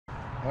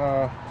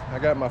I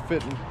got my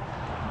fitting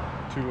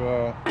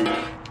to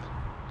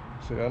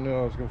see, I knew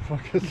I was gonna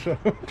fuck this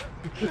up. Go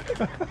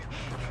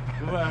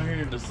out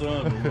here in the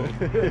sun a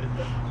little bit.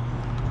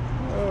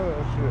 Oh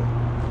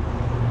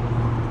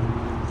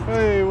shit.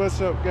 Hey,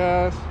 what's up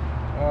guys?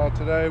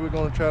 Today we're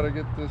gonna try to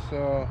get this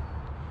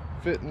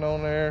fitting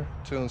on there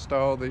to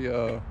install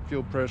the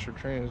fuel pressure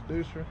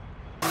transducer.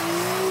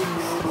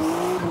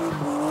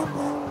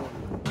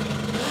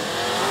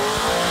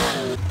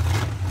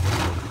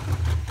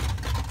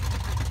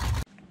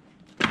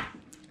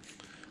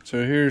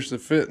 So here's the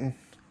fitting.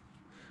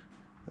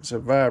 It's a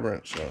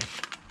Vibrant, so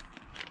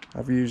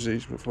I've used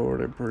these before.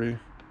 They're pretty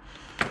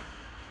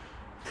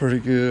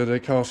good. They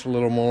cost a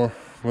little more,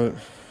 but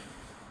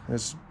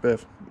it's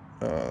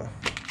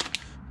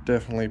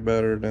definitely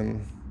better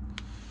than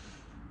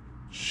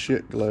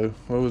shit glue.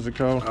 What was it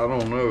called? I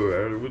don't know.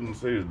 I wouldn't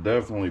say it's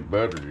definitely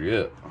better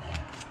yet.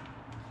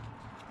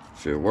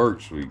 If it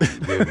works, we can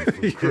give it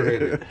some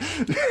credit.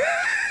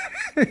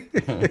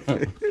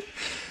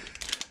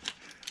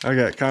 I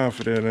got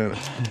confident in it.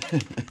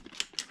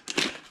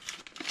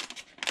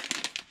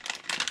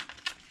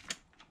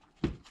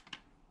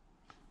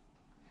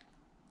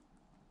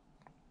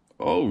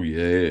 Oh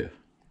yeah,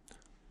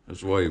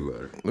 that's way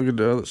better. Look at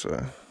the other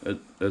side.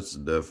 That's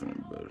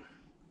definitely better.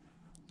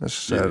 That's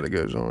the side that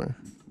goes on there.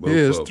 Both Yeah,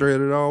 it's of them.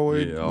 threaded all the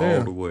way Yeah, down.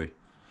 all the way.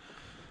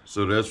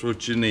 So that's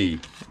what you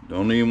need.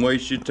 Don't even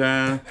waste your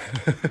time.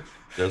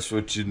 That's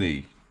what you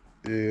need.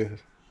 Yeah.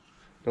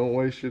 Don't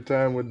waste your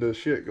time with the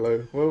shit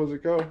glue. What was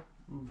it called?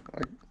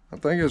 I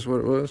think that's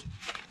what it was.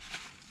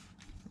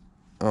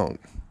 Oh,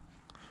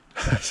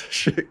 that's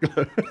shit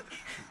glue.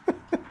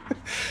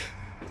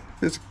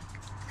 It's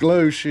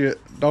glue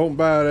shit. Don't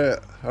buy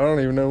that. I don't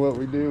even know what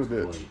we do with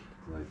it.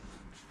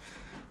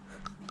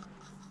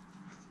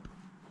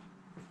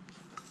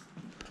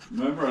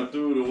 Remember, I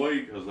threw it away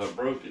because I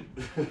broke it.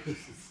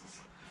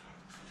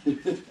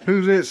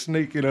 Who's it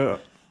sneaking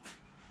up?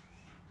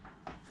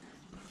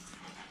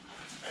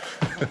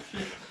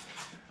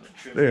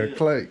 There,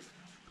 Clay.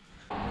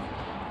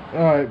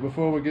 Alright,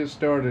 before we get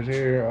started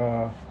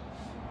here,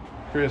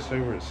 Chris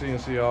over at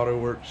C&C Auto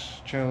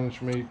Works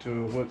challenged me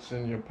to what's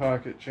in your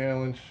pocket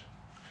challenge.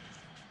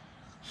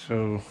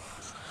 So,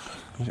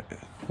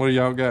 what do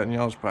y'all got in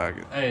y'all's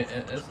pocket? Hey,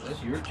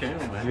 that's your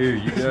channel, man. Here,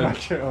 you My got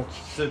to challenge.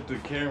 set the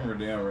camera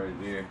down right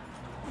there.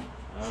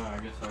 I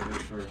guess I'll go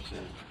first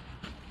then.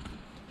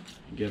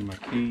 Get my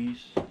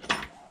keys.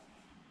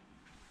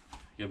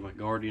 Get my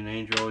guardian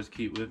angel, always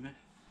keep with me.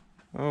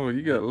 Oh,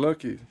 you got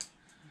lucky.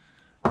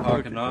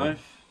 Pocket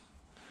knife.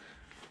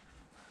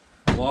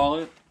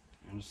 Wallet.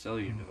 And a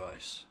cellular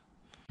device.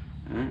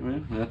 Alright,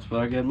 man. That's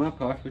what I got in my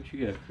pocket. What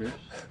you got, Chris?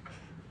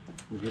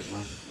 I'll get my...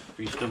 If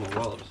you still my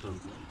wallet or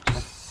something.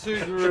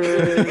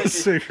 Cigarettes.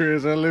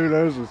 Cigarettes, I knew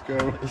those was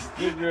coming. A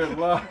cigarette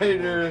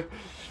lighter.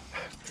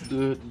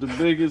 The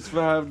biggest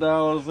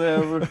 $5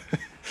 ever.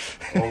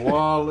 A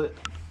wallet.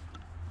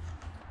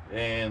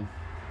 And,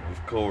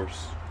 of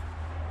course,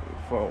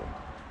 Phone.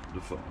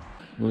 the phone.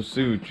 Let's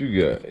see what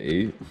you got,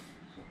 Ed.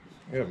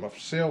 I got my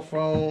cell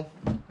phone,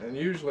 and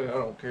usually I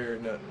don't carry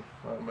nothing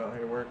while I'm out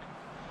here working.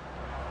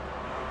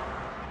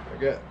 I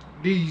got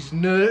these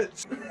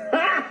nuts.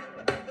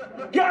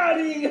 Got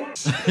him!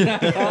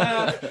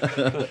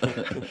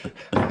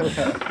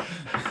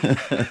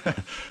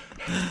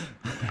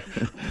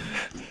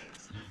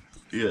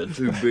 You got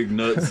two big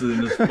nuts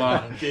in this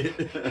pocket.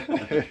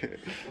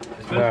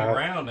 It's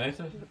round, ain't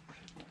it?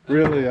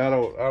 Really, I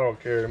don't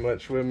carry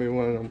much with me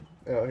when I'm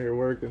out here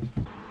working.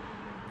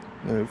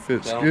 It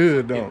fits Now,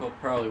 good, some don't people it?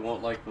 probably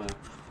won't like my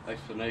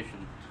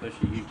explanation,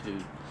 especially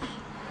YouTube.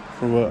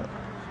 For what?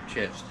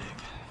 Chapstick.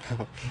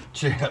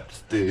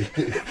 Chapstick.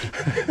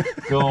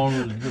 Go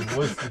on,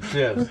 what's the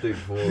chapstick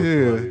for?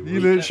 Yeah, buddy? you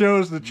didn't show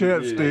us the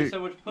There's chapstick. so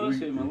much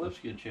pussy in my lips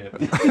get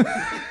chapped.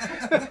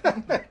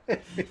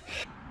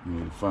 You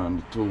need to find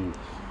the tool.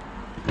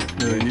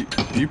 Yeah,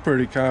 you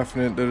pretty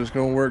confident that it's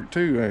gonna work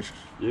too, ain't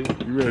you?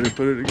 Yeah. You ready to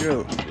put it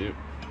together? Yep.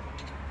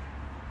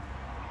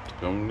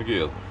 Coming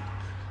together.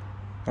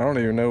 I don't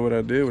even know what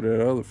I did with that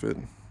other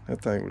fitting.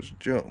 That thing was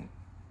junk.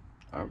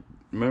 I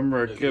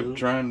remember I kept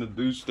trying to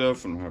do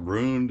stuff and I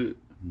ruined it.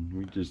 And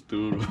we just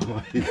threw it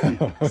away.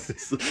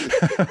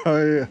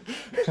 Oh yeah.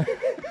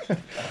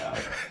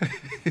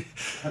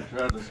 I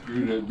tried to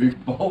screw that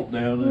big bolt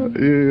down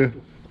there. Yeah.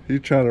 You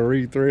trying to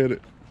re-thread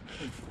it.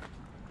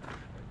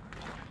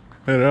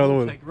 That other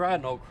one. Take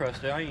riding old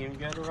crust. I ain't even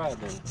got to ride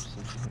them.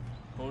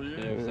 Oh yeah.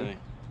 Everything.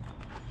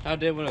 I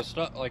did when I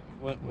stopped, like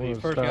when you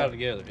it first got stopped. it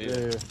together.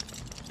 Yeah.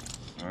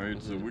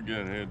 Alright, so we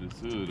gotta have this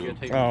hood You up. gotta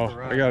take it Oh,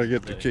 for a I ride gotta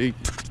get the today. key.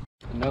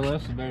 No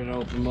less is better than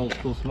old old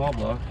school small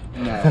block.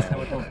 No.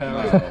 Little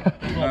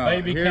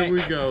baby Here cam.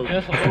 we go.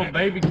 That's a little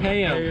baby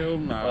cam. Hell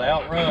no. Will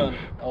outrun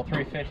all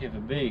 350 of a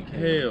big cam.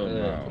 Hell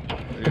no.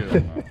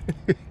 Hell no.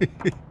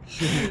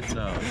 Shit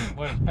no.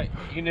 Well,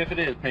 even if it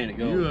is painted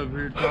gold. You up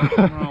here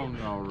talking wrong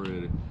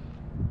already.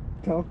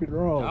 Talking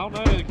wrong. I don't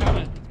know. It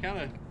kind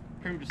of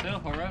proved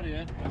itself already.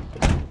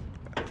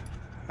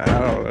 I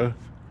don't know.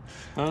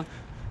 Huh?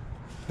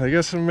 They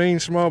got some mean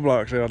small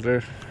blocks out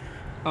there.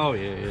 Oh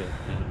yeah.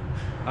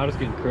 I was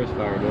getting Chris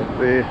fired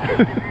up.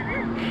 Yeah.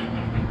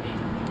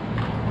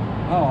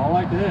 Oh, I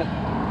like that.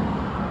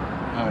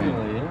 Oh,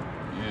 Yeah.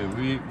 yeah,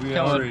 we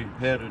already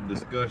had a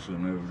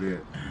discussion over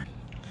that.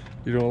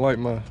 You don't like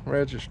my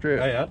ratchet strap?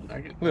 Hey,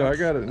 Look, I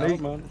got it neat.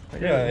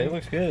 Yeah, it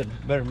looks good.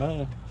 Better than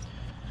mine.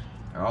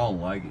 I don't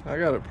like it. I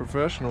got it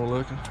professional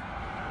looking.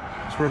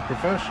 It's for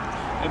professionals.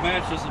 It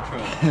matches the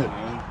truck, you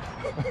know?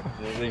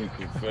 That ain't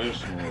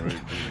professional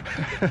right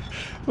there.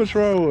 What's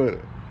wrong with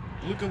it?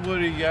 Look at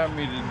what he got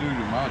me to do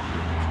to my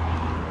truck.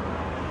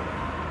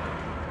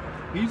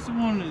 He's the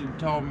one that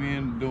taught me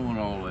into doing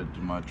all that to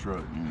my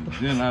truck. And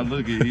then I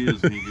look at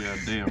his and he got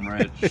a damn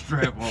ratchet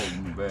strap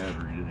holding the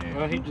battery in there.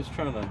 Well, he's just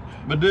trying to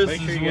But make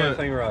sure you get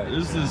everything right.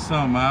 This is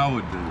something I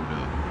would do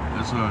though.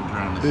 That's what I'm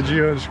trying to say. Did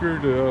you unscrew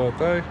the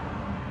thing?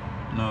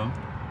 No.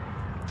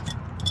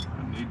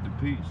 I need the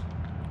piece.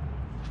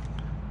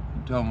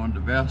 You talking about the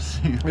valve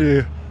seal?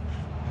 Yeah.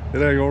 It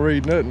ain't gonna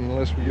read nothing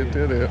unless we get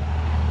that out.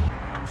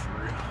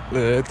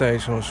 Look, that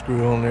thing's gonna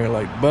screw on there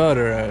like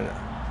butter, ain't it?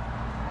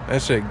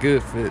 That's a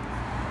good fit.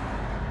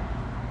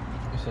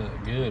 It's a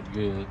good.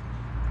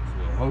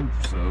 I hope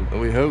so.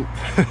 We hope.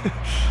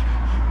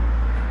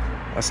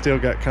 I still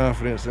got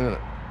confidence in it.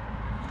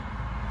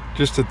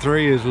 Just the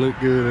 3s look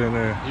good in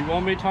there. You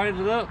want me to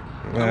tighten it up?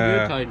 I'm Nah.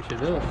 good tighten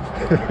shit up.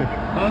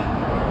 Huh?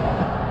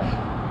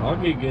 I'll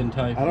get good and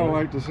tight. I don't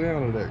like the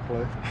sound of that,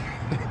 Clay.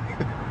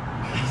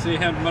 See, it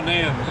happened to my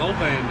damn old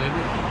band, didn't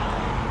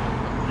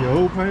it? Your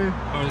old pan?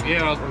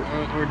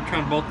 We're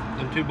trying to bolt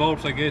them 2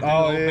 bolts I get.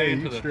 Oh, the yeah,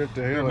 pan you to stripped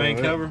the the hell main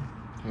out of cover.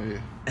 Yeah.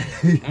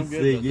 I'm good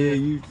See, with yeah, that.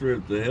 you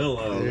stripped the hell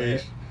out of Yeah.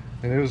 this.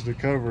 And it was the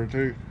cover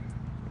too.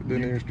 It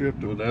didn't even strip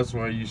Well, it. that's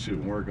why you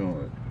shouldn't work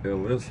on it.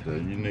 LS stuff.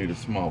 You need a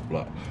small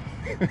block.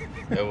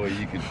 That way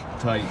you can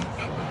tighten.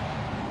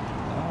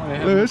 Oh, it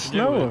had Look, much it's to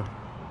do with snowing.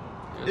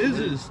 This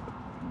is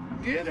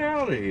get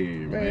out of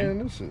here, man. Man,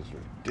 this is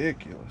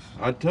ridiculous.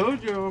 I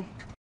told y'all,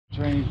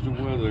 change the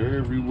weather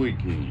every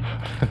weekend.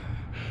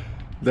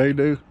 They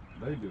do.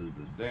 They do.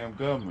 The damn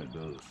government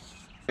does.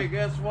 Hey,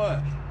 guess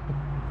what?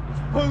 It's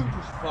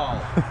Putin's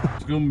fault.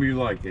 It's gonna be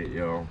like it,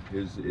 y'all.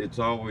 It's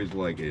always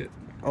like it.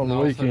 On the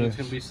All of a sudden weekends.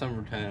 It's gonna be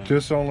summertime.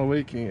 Just on the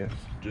weekends.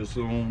 Just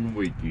on the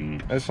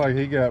weekend. It's like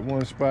he got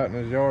one spot in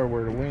his yard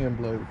where the wind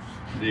blows.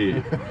 Yeah.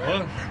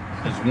 What?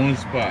 It's one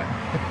spot.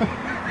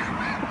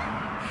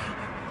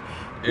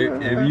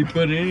 If you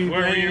put anything,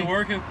 Where were you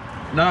working?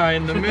 Nah,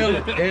 in the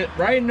middle,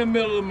 right in the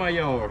middle of my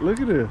yard. Look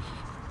at this.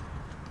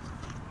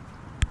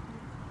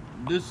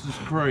 This is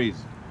crazy.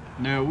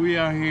 Now we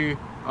out here.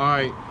 All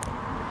right,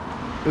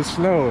 It's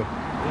snowing.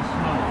 it's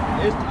snow.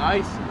 It's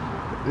icy.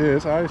 Yeah,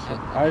 it's ice.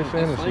 Ice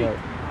and That's snow. late.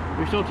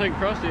 We still take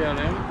Krusty out,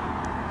 ain't we?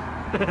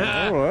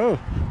 Oh, well.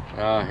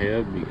 Ah,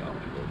 he'll be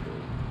gone.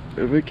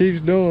 If it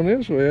keeps doing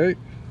this way,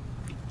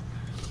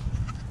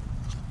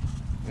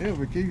 yeah, if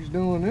it keeps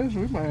doing this,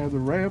 we might have to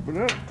wrap it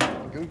up.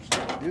 Go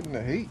get in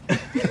the heat.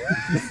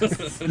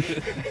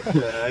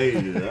 Hey,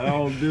 I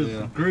don't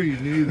disagree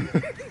neither.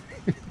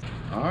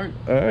 All right.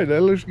 All right,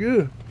 that looks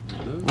good.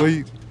 Well,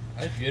 you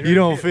Get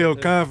don't her- feel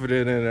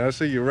confident in it. I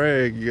see your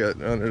rag you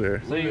got under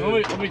there. See,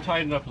 let me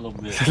tighten up a little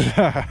bit.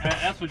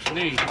 That's what you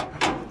need.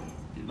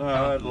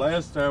 Nah,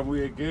 last time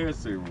we had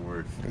gas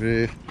everywhere.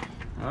 Yeah,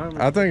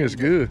 I think it's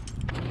good.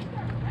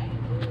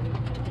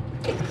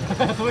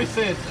 That's what we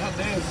said. That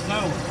damn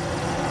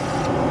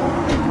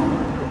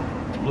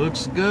snow.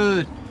 Looks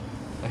good.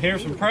 I hear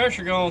some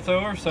pressure going through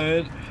her,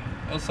 so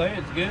I'll say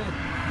it's good.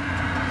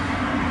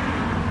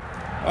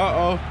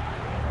 Uh-oh.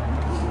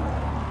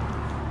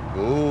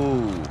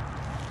 Ooh.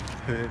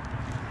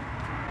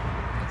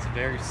 It's a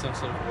very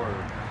sensitive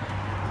word.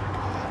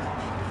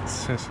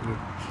 Sensitive.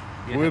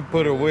 We'll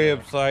put a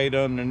website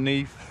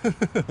underneath.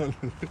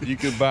 You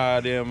can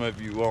buy them if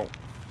you want.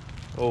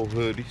 Oh,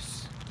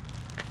 hoodies.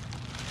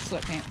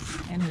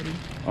 Sweatpants and hoodie.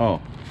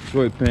 Oh,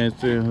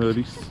 sweatpants and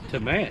hoodies. To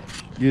match.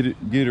 Get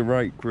it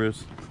right,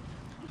 Chris.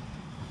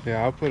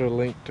 Yeah, I'll put a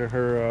link to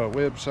her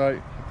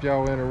website if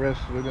y'all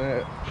interested in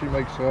that. She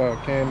makes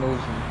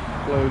candles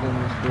and clothing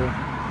and stuff.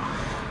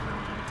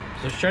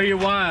 So show your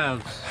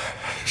wives.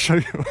 Show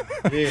you.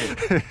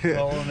 Yeah.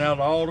 Calling out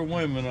all the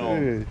women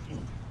on. Yeah.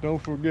 Don't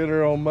forget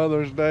her on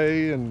Mother's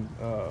Day and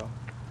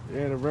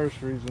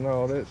anniversaries and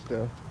all that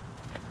stuff.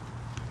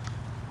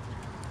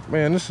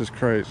 Man, this is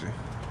crazy.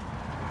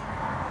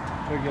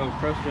 We go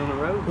Krusty on the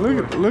road.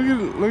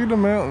 Look at the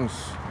mountains.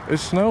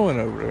 It's snowing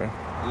over there.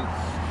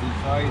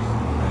 It's ice.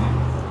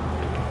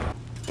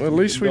 Well, at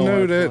least we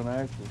know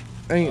that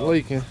ain't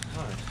leaking.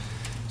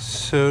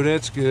 So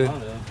that's good. I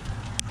know.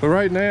 But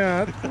right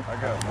now,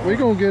 we're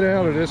gonna get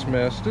out of this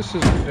mess. This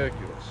is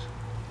ridiculous.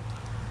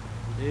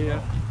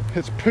 Yeah.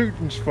 It's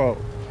Putin's fault.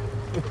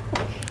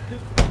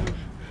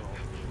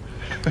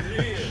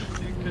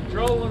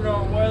 Controlling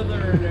our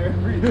weather and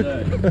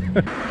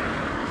everything.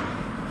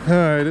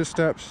 Alright, it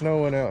stopped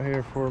snowing out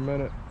here for a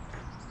minute.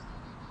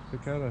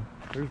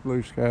 There's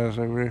blue skies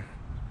over here.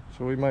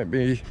 So we might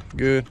be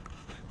good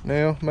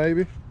now,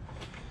 maybe.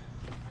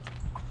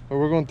 But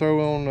we're gonna throw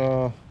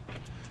on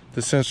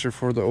the sensor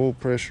for the oil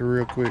pressure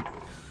real quick.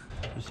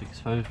 Just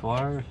exposed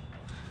wires.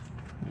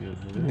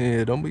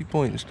 Yeah, don't be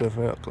pointing stuff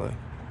out, Clay.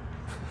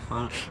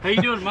 How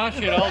you doing my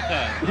shit all the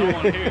time? I don't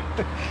want to hear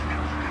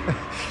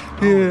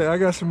it. Yeah, I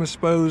got some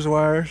exposed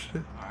wires.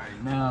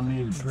 Alright, now I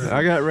need to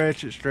I got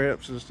ratchet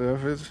straps and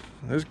stuff.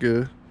 It's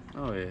good.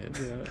 Oh yeah,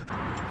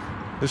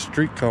 yeah. This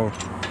street car.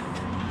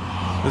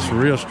 This is a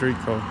real street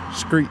car.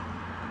 Screek.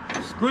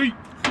 Squeak!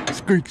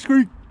 Screek,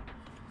 screek.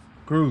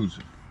 Cruise.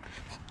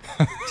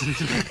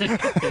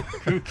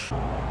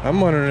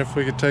 I'm wondering if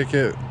we could take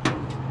that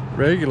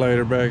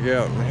regulator back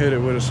out and hit it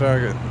with a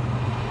socket.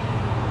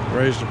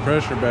 Raise the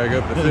pressure back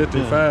up to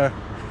 55.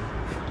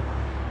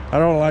 I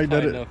don't like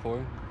that it. I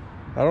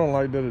don't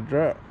like that it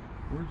dropped.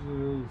 Where's the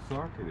little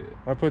socket at?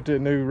 I put that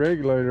new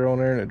regulator on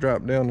there and it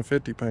dropped down to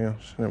 50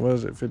 pounds, and it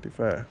was at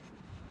 55.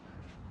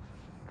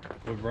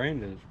 What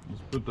brand is?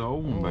 Let's put the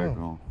old one back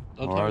on.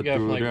 Don't tell me you got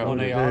from like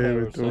 1A Yeah, Auto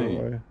we or threw it something.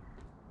 away.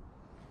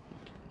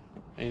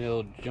 Ain't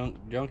no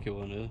junky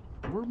one, is it?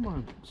 Where's my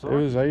It socket?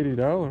 was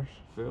 $80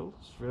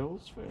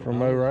 Fellas.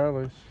 from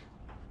O'Reilly's.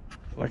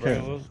 What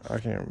brand was I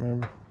can't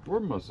remember.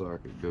 Where'd my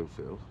socket go,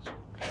 fellas?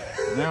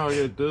 Now I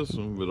got this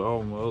one, but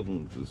all my other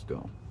ones is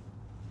gone.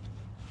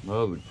 My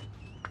other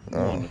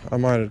one. I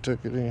might have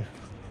took it in.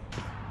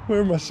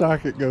 Where'd my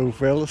socket go,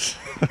 fellas?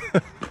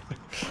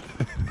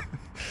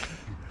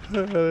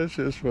 That's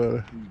just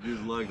funny. You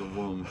just like a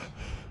woman.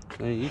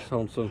 Man, you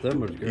told him something that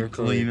much You girth.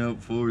 clean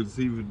up for it,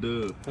 see what it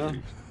does. Huh?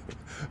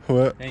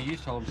 What? Man, you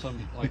told him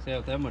something like that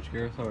with that much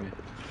girth, are you?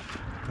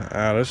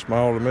 Ah, that's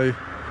small to me.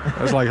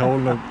 That's like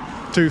holding a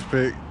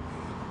toothpick.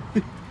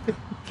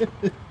 So,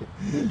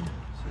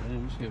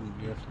 man, just give him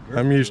girth.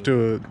 I'm used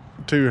to a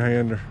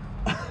two-hander.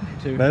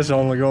 That's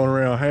only going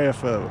around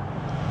half of it.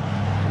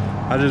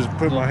 I just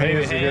put my baby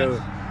hands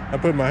together. I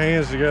put my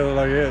hands together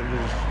like that and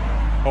just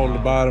hold the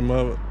bottom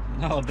of it.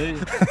 No,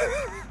 dude.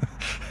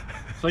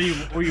 So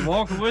were you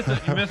walking with it?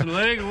 You missing a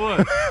leg or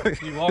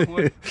what? You walking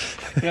with it?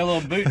 You got a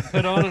little boot to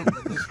put on it,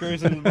 it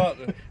screws in the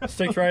bottom,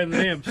 sticks right in the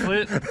damn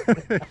slit.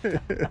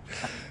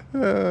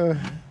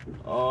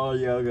 Oh,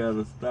 y'all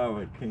gotta stop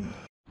it, King.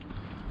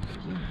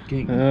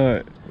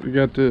 Alright, we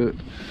got the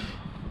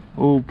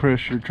oil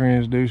pressure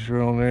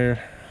transducer on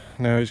there.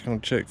 Now he's gonna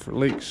check for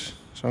leaks.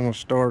 So I'm gonna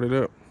start it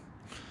up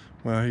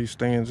while he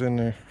stands in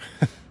there.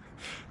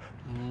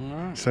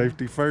 Alright.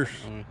 Safety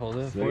first. Let me hold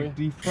that for you.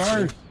 Safety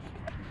first.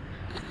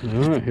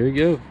 Alright, here you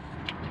go.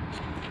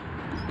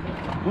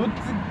 What's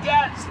it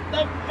got,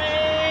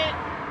 stupid?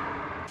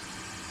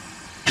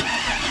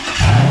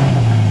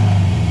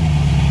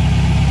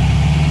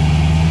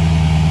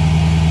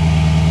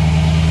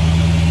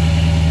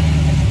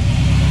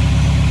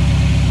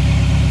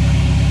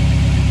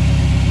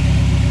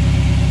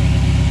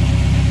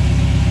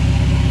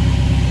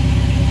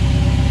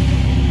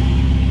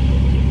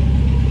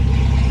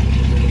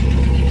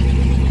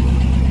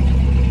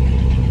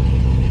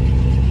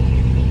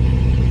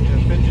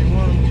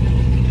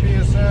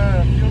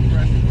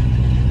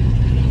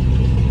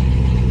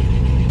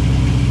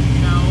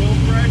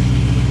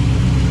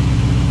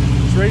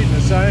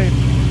 Same.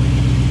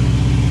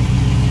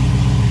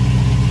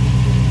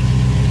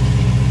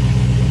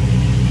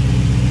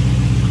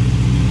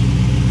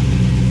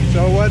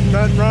 So wasn't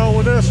nothing wrong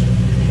with this?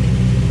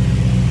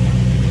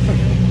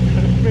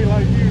 Be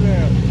like you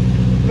now.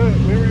 Look,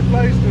 we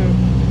replaced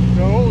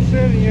the old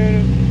setting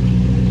unit.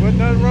 Wasn't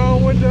nothing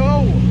wrong with the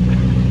old one.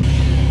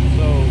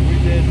 So we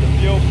did the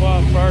fuel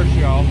pump first,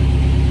 y'all.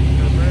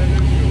 Brand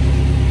new fuel.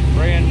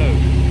 Brand new.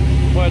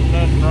 Wasn't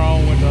nothing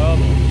wrong with the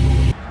other one.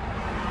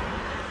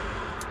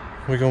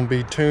 We're gonna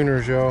be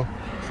tuners, y'all.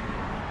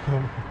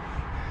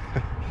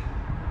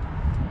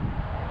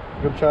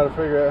 Gonna try to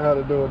figure out how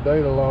to do a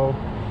data log.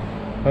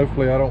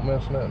 Hopefully I don't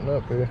mess nothing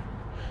up here.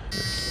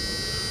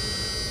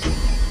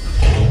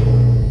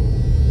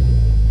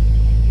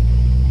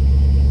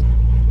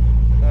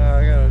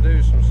 I gotta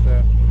do some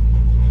stuff.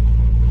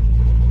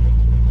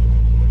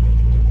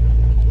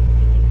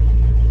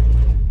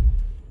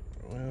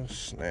 Well,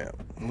 snap.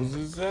 What's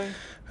it say?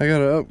 I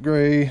gotta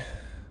upgrade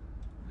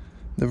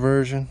the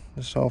version,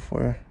 the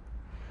software.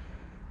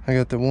 I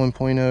got the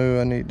 1.0,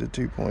 I need the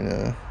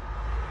 2.0.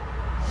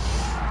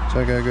 So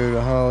I gotta go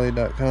to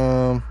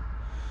holly.com,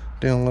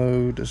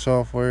 download the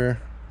software.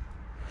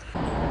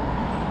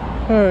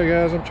 Alright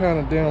guys, I'm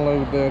trying to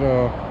download that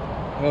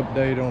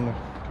update on the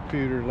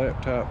computer,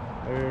 laptop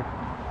there.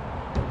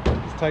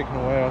 It's taking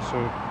a while, so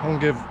I'm gonna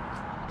give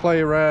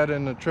Clay a ride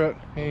in the truck.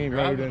 He ain't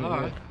rode in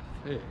it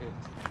yet.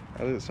 I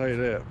didn't say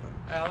that.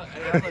 I'll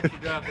let you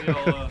drive the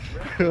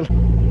old,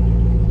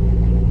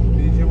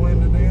 Did you win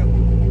the deal?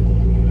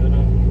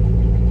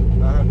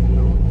 I have to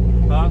do it.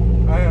 Huh?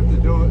 I have to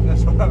do it,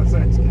 that's what I was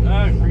asking.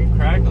 You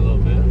cracked a little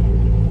bit.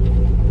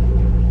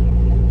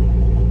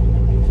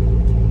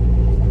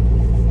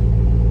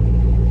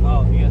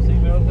 Oh, you got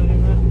seatbelts in here,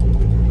 man?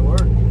 It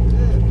worked.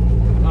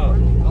 Yeah. Oh,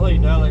 I'll let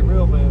you die like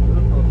real bad.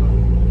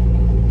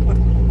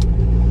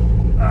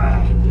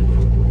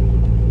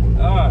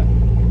 Alright.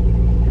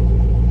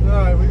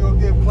 Alright, we're gonna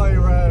get Clay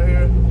right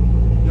here.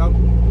 Y'all,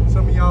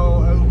 some of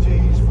y'all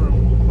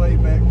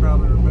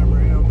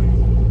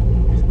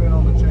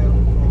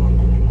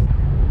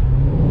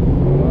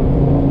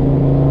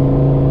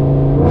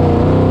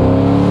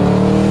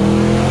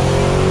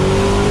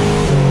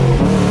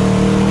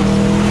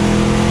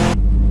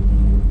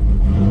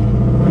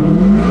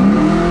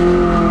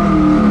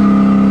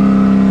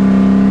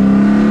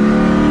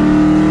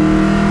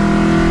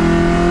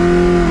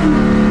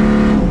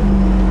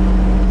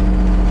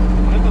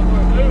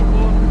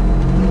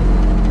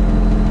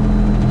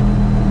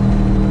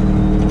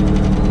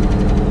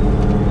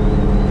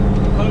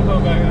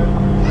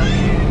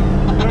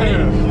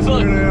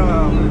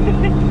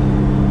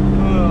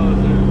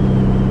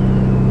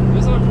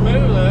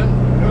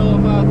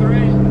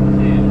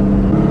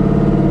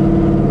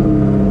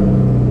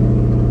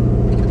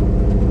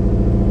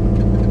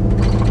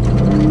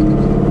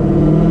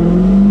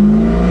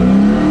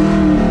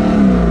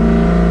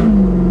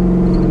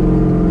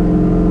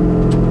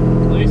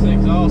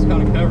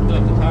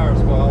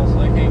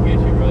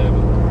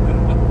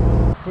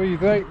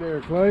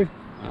way.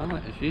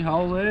 She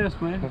hauls ass,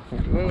 man. It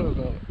does, don't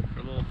it? For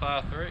a little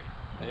 5.3.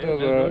 Yeah, It it does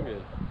does alright. look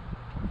good.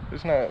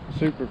 It's not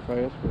super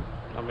fast, but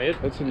I mean,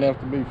 it's enough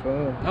to be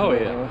fun. oh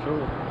yeah,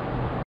 sure.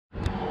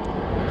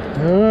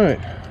 Alright,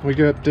 we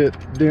got that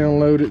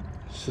downloaded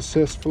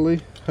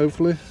successfully,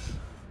 hopefully,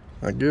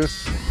 I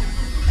guess.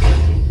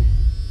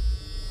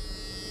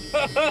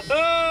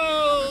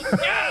 Oh,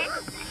 God!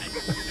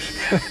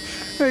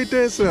 Ain't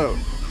that so?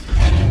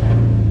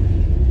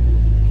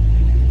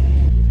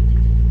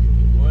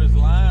 Well, it's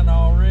lying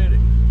already.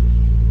 It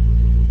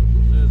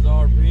says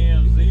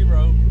RPM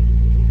 0.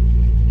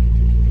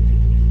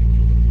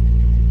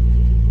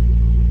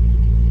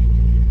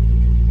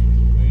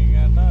 We ain't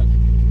got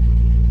nothing.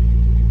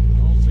 I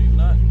don't see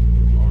nothing.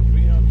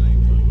 RPMs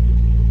ain't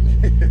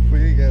moving. We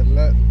ain't got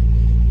nothing.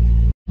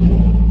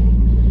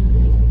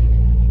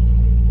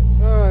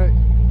 Alright,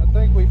 I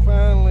think we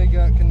finally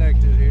got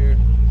connected here.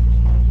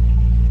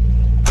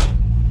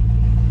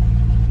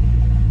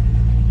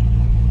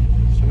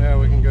 So now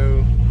we can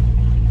go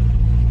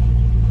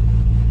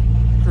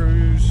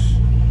cruise,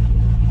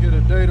 get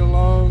a data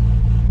log.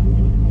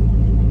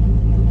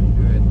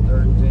 You're at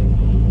 13.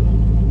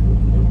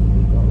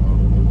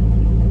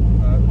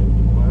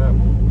 What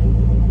happened?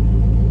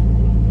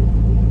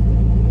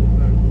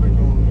 Click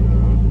on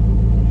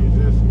use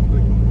this and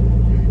click on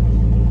the gauges.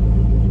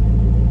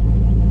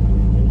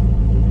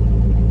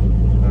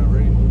 Not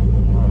reading.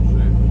 Oh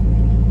shit.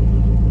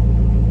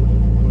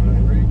 What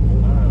ain't reading?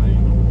 Nah, it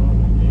ain't no fun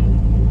again.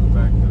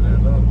 Back to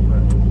that other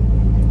back.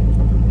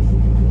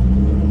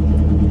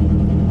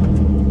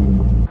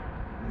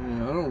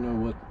 Yeah, I don't know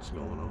what's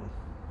going on.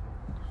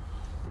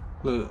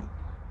 Look,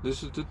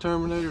 this is the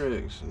Terminator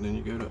X, and then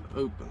you go to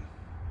open.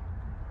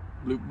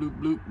 Bloop, bloop,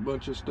 bloop,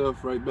 bunch of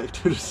stuff right back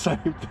to the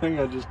same thing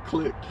I just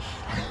clicked.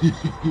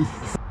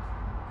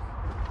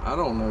 I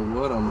don't know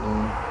what I'm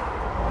doing.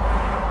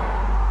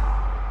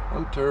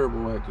 I'm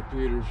terrible at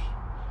computers.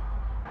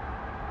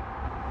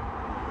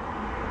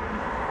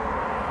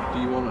 Do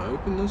you want to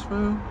open this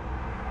file?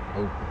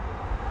 Open.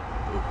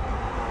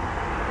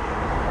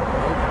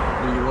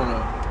 Do you want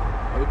to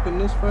open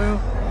this file?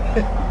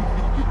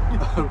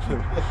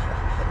 Open.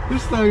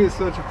 This thing is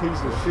such a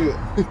piece of shit.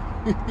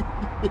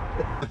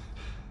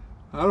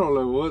 I don't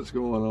know what's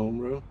going on,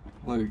 bro.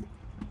 Like,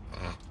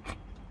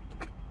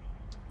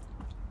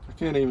 I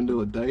can't even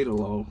do a data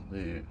log.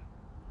 Yeah.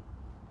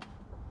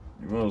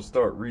 You want to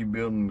start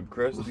rebuilding the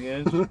crusty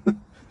engine?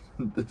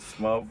 The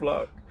small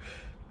flock?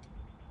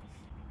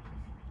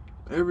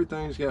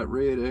 Everything's got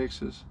red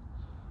X's.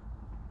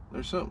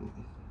 There's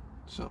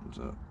something's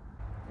up.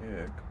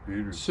 Yeah,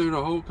 computers. So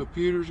the whole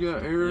computer's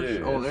got errors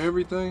Yeah, on it's-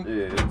 everything?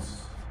 Yeah,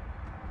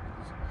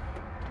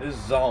 it's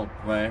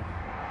zonked, man.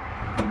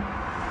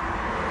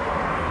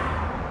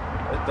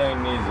 That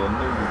thing needs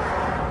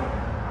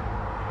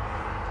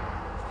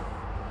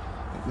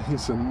It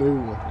needs a new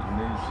one.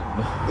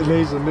 a It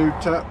needs a new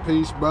top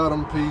piece,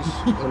 bottom piece,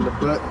 and the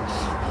buttons.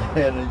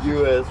 and a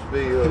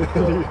USB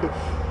hook.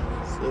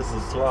 This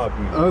is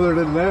sloppy. Other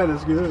than that,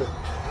 it's good.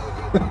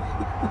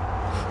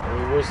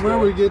 Where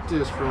we get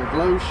this from?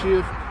 Glow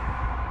Shift?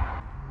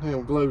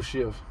 Damn, Glow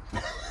Shift.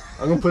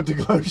 I'm gonna put the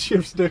Glow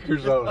Shift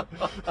stickers on it.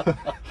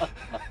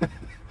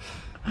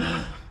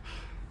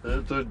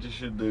 That's what you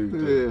should do. Too.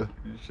 Yeah.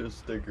 You should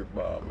sticker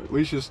bomb it.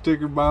 We should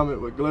sticker bomb it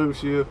with Glow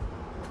Shift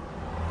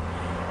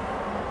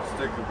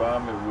Sticker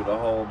bomb it with a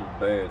hold of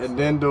bad. and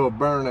then do a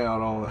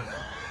burnout on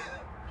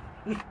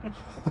it.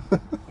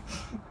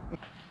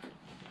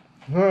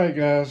 Alright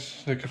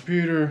guys, the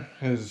computer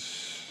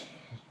is,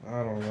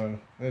 I don't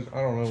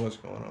know what's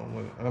going on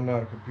with it. I'm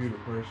not a computer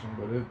person,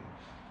 but it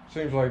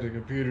seems like the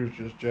computer's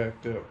just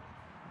jacked up.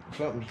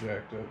 Something's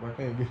jacked up. I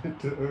can't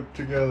get it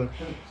together.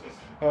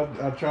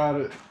 I tried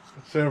it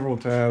several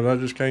times. I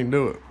just can't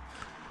do it.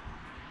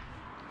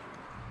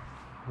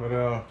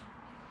 But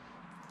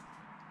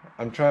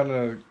I'm trying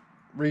to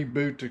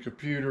reboot the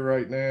computer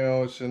right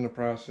now. It's in the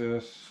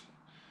process.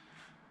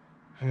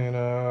 And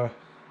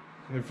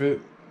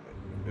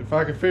if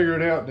I can figure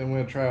it out, then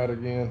we'll try it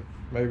again,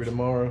 maybe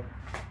tomorrow.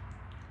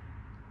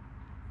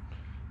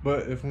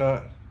 But if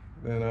not,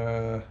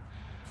 then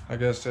I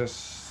guess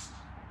that's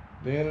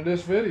the end of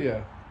this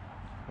video.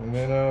 And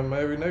then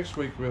maybe next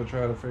week we'll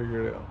try to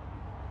figure it out.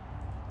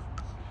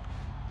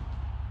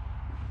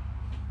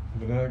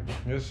 But I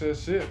guess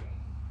that's it.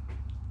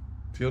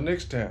 Till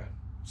next time.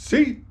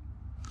 See.